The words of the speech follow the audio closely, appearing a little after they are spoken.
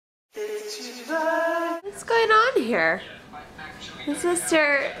What's going on here? Is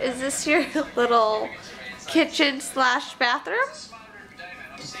this your little kitchen slash bathroom?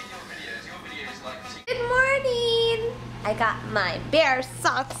 Good morning! I got my bear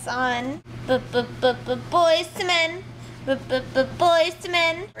socks on. Boys to men. Boys to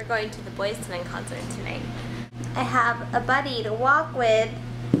men. We're going to the Boys to Men concert tonight. I have a buddy to walk with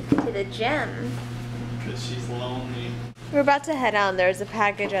to the gym. Because she's lonely. We're about to head out. There's a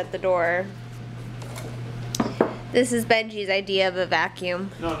package at the door. This is Benji's idea of a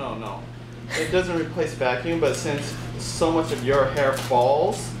vacuum. No. It doesn't replace vacuum, but since so much of your hair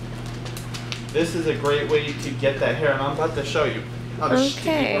falls, this is a great way to get that hair, and I'm about to show you.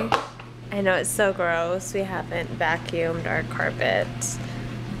 Okay. I know, it's so gross. We haven't vacuumed our carpet.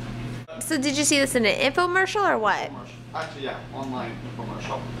 So did you see this in an infomercial or what? Actually, yeah, online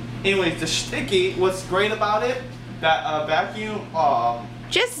infomercial. Anyways, the sticky, what's great about it, that vacuum,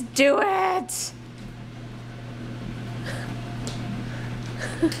 just do it!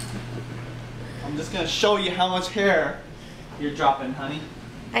 I'm just gonna show you how much hair you're dropping, honey.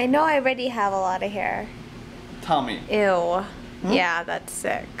 I know I already have a lot of hair. Tell me. Ew. Yeah, that's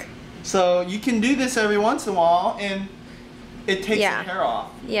sick. So you can do this every once in a while and it takes the hair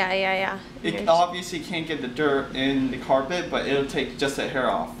off. Yeah. It obviously can't get the dirt in the carpet, but it'll take just the hair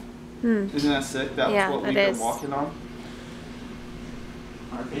off. Isn't that sick? That's what we've been walking on.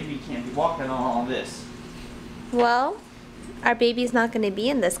 Our baby can't be walking on all this. Well, our baby's not going to be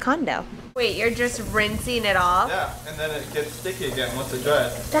in this condo. Wait, you're just rinsing it off? Yeah, and then it gets sticky again once it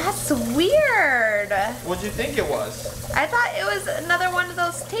dries. That's weird. What'd you think it was? I thought it was another one of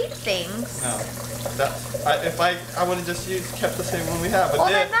those tape things. No. If I would have just kept the same one we have. But well,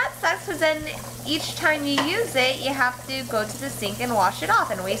 then that sucks, because then each time you use it, you have to go to the sink and wash it off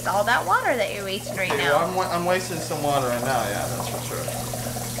and waste all that water that you're wasting right now. Well, I'm wasting some water right now, yeah, that's for sure.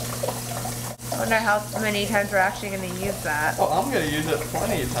 I wonder how many times we're actually going to use that. Well, I'm going to use it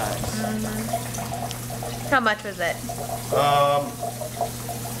plenty of times. How much was it?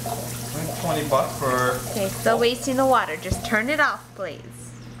 $20 for... Okay, still wasting the water. Just turn it off, please.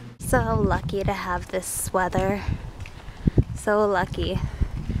 So lucky to have this weather. So lucky.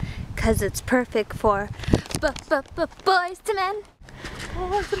 Because it's perfect for boys to men.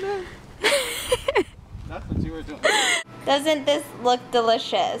 Boys to men. That's what you were doing. Doesn't this look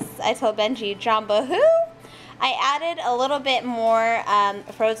delicious? I told Benji, Jamba who? I added a little bit more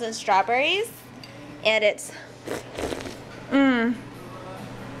frozen strawberries, and it's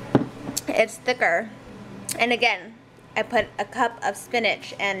thicker. And again, I put a cup of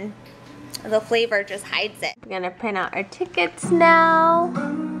spinach, and the flavor just hides it. We're gonna print out our tickets now.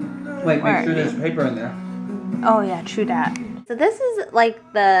 Wait, make sure there's paper in there. Oh yeah, true that. So this is like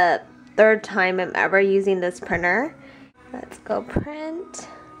the third time I'm ever using this printer. Let's go print.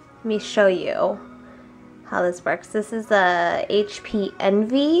 Let me show you how this works. This is a HP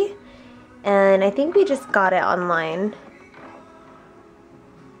Envy, and I think we just got it online.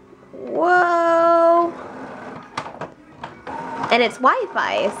 Whoa! And it's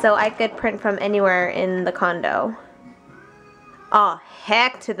Wi-Fi, so I could print from anywhere in the condo. Oh,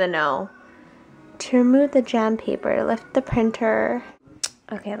 heck to the no. To remove the jam paper, lift the printer.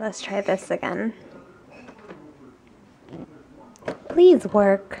 Okay, let's try this again. Please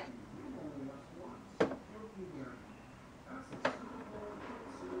work.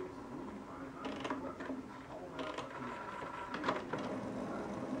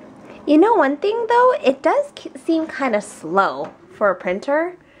 You know one thing though, it does seem kind of slow for a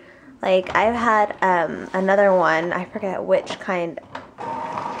printer. Like I've had another one, I forget which kind,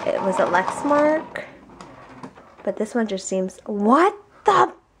 it was a Lexmark, but this one just seems, what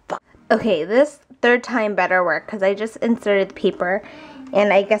the fuck? Okay, this third time better work because I just inserted the paper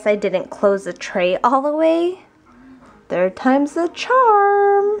and I guess I didn't close the tray all the way. Third time's the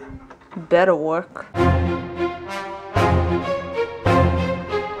charm. Better work.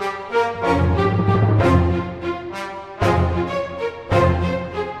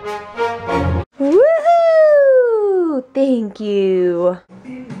 Woohoo! Thank you.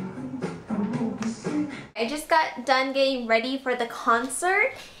 I just got done getting ready for the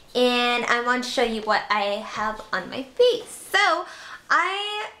concert, and I want to show you what I have on my face. So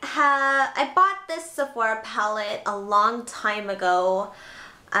I bought this Sephora palette a long time ago.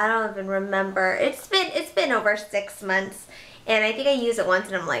 I don't even remember. It's been over 6 months, and I think I used it once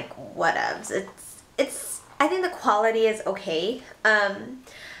and I'm like, whatevs. I think the quality is okay.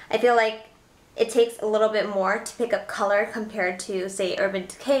 I feel like it takes a little bit more to pick up color compared to, say, Urban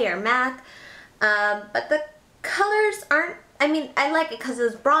Decay or MAC. But the colors aren't, I mean, I like it because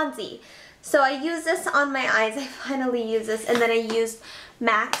it's bronzy. So I use this on my eyes. I finally used this, and then I used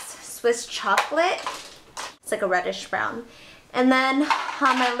MAC's Swiss chocolate. It's like a reddish brown. And then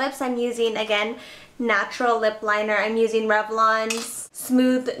on my lips, I'm using, again, natural lip liner. I'm using Revlon's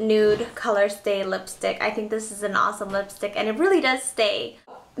Smooth Nude Color Stay lipstick. I think this is an awesome lipstick, and it really does stay.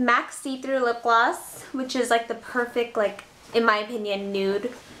 MAC See-Through Lip Gloss, which is like the perfect, like, in my opinion,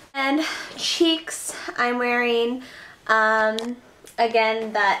 nude. And cheeks, I'm wearing,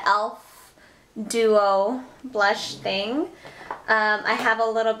 again, that e.l.f. Duo blush thing. I have a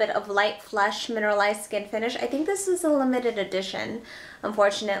little bit of Light Flush Mineralized Skin Finish. I think this is a limited edition,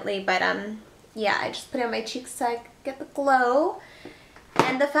 unfortunately, but yeah, I just put it on my cheeks so I get the glow.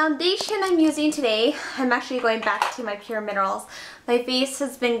 And the foundation I'm using today, I'm actually going back to my Pure Minerals. My face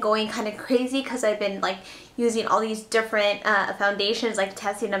has been going kind of crazy because I've been like using all these different foundations, like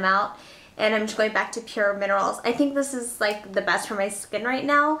testing them out, and I'm just going back to Pure Minerals. I think this is like the best for my skin right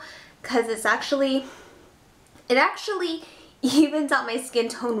now because it actually evens out my skin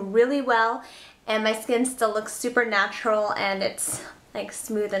tone really well, and my skin still looks super natural and it's like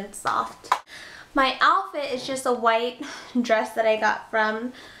smooth and soft. My outfit is just a white dress that I got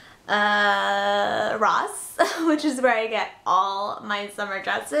from Ross, which is where I get all my summer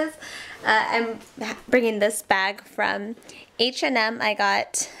dresses. I'm bringing this bag from H&M. I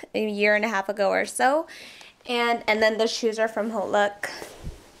got a year and a half ago or so, and then the shoes are from Look.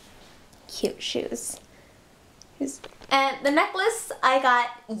 Cute shoes. And the necklace I got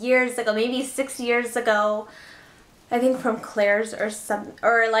years ago, maybe 6 years ago. I think from Claire's or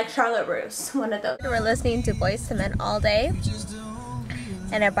like Charlotte Russe, one of those. We're listening to Boyz II Men all day,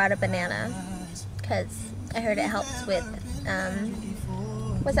 and I brought a banana because I heard it helps with,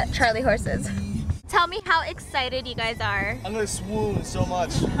 what's that, Charlie horses. Tell me how excited you guys are. I'm gonna swoon so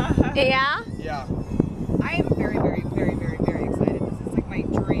much. Yeah? Yeah. I am very, very, very, very, very excited. This is like my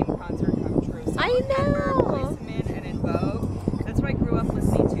dream concert come true. So I know. Boyz II Men and In Vogue. That's what I grew up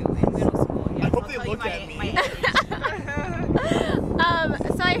listening to in middle school. Yeah, I hope they look at me.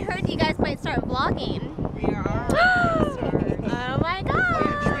 So I heard you guys might start vlogging. We are. Oh my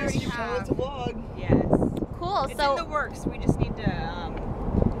god! We already have. It's a vlog. Yes. Cool. It's So in the works. We just need to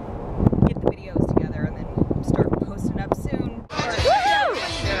get the videos together and then start posting up soon. woohoo!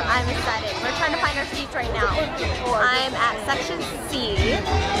 I'm excited. We're trying to find our seats right now. I'm at section C,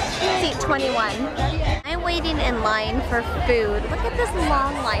 seat 21. I'm waiting in line for food. Look at this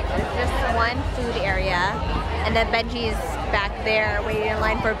long line. There's just one food area, and then Benji's back there waiting in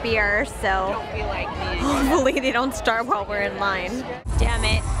line for beer, so Don't be like me. hopefully they don't start while we're in line. Damn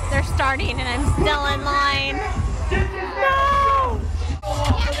it, they're starting and I'm still in line. No!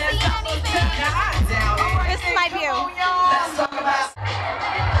 Can't see anything. This is my view.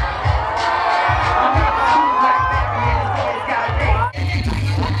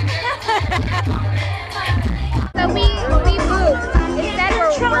 So we moved. Instead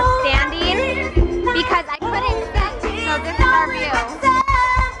we're standing because I couldn't sit, so this is our view.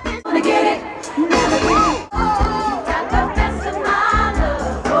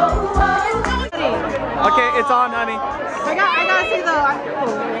 Okay, it's on, honey. I gotta say though,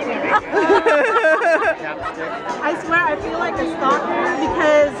 I swear I feel like a stalker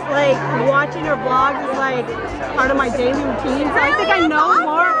because like watching your vlogs is like part of my daily routine. So I think I know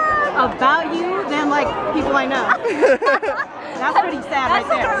more about you than like people I know. That's pretty sad right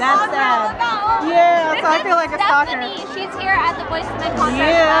there. That's sad. Yeah, so I feel like a stalker. Stephanie, she's here at the Boyz II Men concert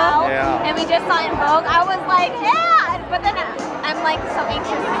as well, and we just saw In Vogue. I was like, yeah, but then I'm like so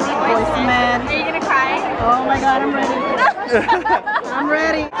anxious to see Boyz II Men. Are you gonna cry? Oh my god, I'm ready. I'm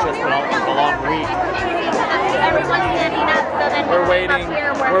ready. Just a long week. Everyone's standing up, so then We're waiting. up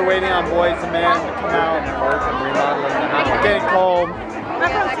here, We're waiting on Boyz II Men to come out and work and remodeling the house. It's getting cold. I'm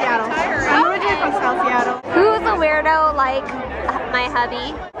from Seattle. I'm originally from South Seattle. Who's a weirdo like my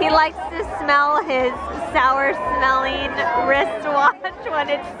hubby? He likes to smell his sour smelling wristwatch when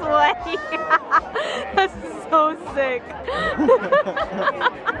it's sweaty. That's so sick.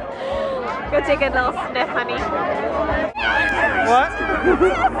 Go take a little sniff, honey. What?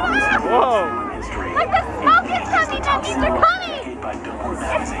 Whoa. Look, the smoke is coming. That means they're coming.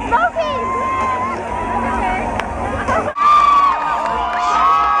 It's smoking.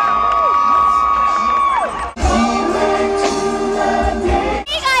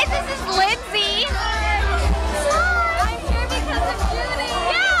 Hey guys, this is Lindsay. I'm here because of Judy.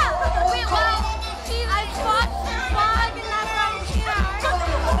 Yeah. I watched her vlog and that's how she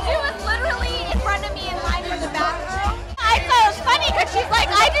was literally in front of me in line for the bathroom. I thought it was funny because she's like,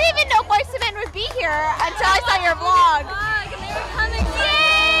 I didn't even know Boyz II Men would be here until I saw your vlog.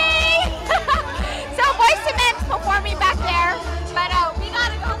 Yay! So Boyz II Men's performing back there, but we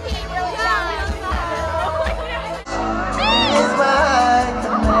gotta go pee really bad.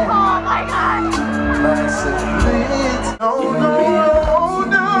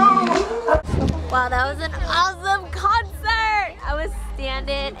 was an awesome concert. I was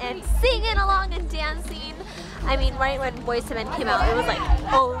standing and singing along and dancing. I mean, right when Boyz II Men came out, it was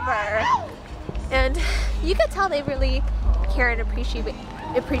like over. And you could tell they really care and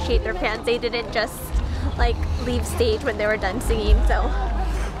appreciate their fans. They didn't just like leave stage when they were done singing. So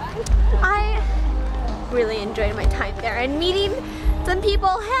I really enjoyed my time there and meeting some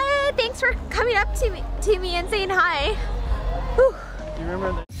people. Hey, thanks for coming up to me and saying hi. Whew. Do you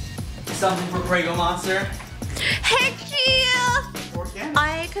remember something for Prego Monster? Heck yeah! Organic.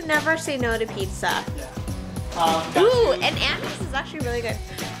 I could never say no to pizza. Yeah. Ooh, and anise is actually really good.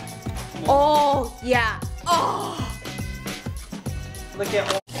 Oh, yeah. Oh! Look at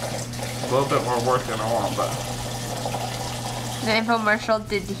a little bit more work than I want, but. The infomercial,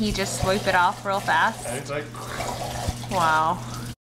 did he just swipe it off real fast? It's like. Wow.